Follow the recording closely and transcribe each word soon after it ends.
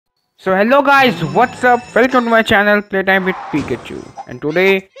So hello guys, what's up? Welcome to my channel Playtime with Pikachu, and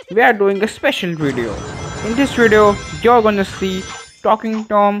today we are doing a special video. In this video, you're gonna see Talking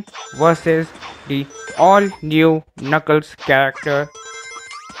Tom versus the all new Knuckles character,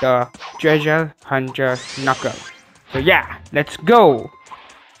 the Treasure Hunter Knuckles. So yeah, let's go.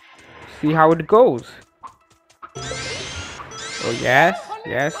 See how it goes. Oh yes,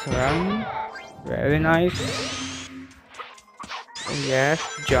 run. Very nice. Oh yes,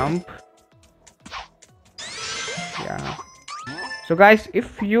 jump. Yeah. So guys,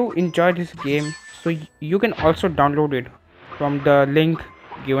 if you enjoy this game, so you can also download it from the link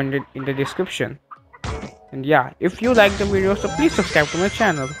given in the description. And yeah, if you like the video, so please subscribe to my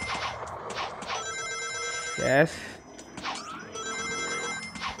channel. Yes,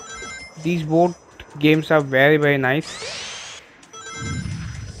 these both games are very nice.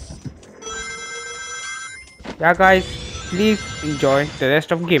 Yeah guys, please enjoy the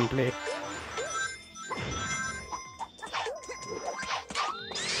rest of gameplay.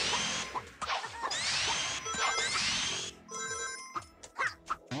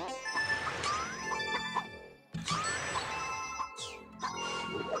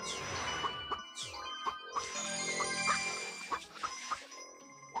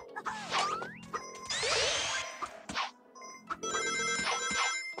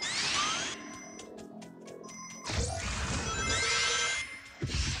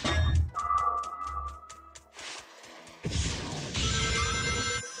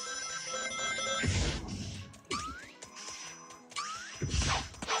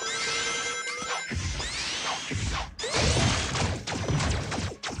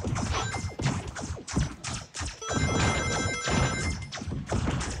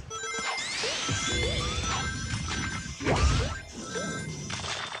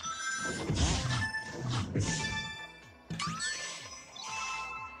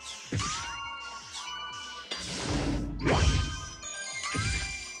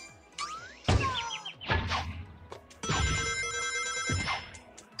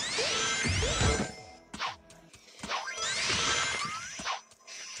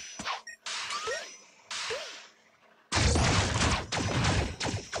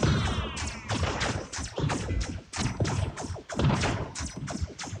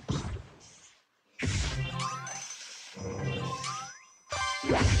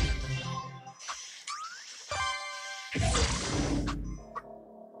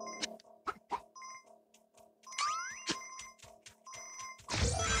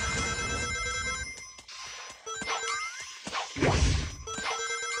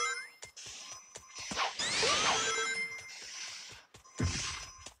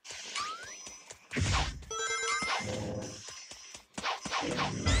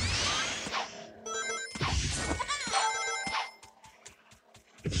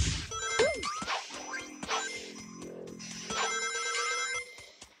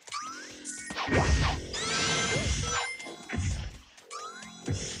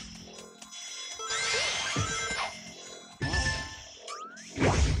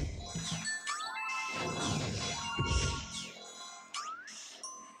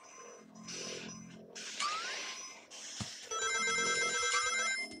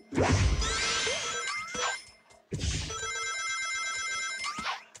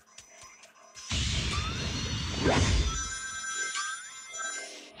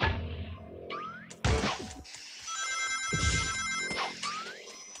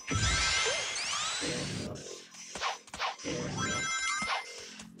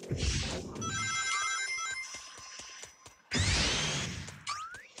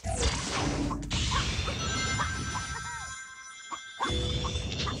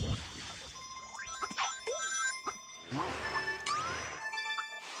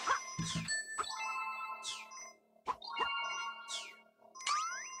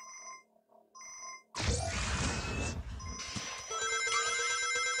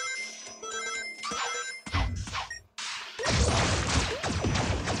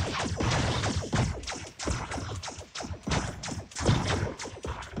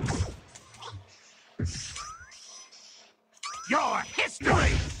 Your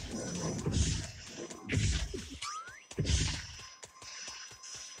history!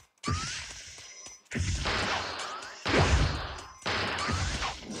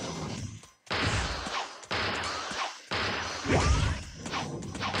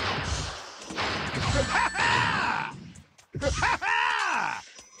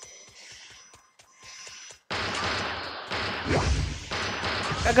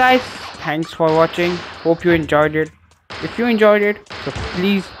 Guys, thanks for watching. Hope you enjoyed it. If you enjoyed it, so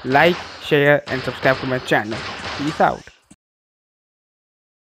please like, share and subscribe to my channel. Peace out.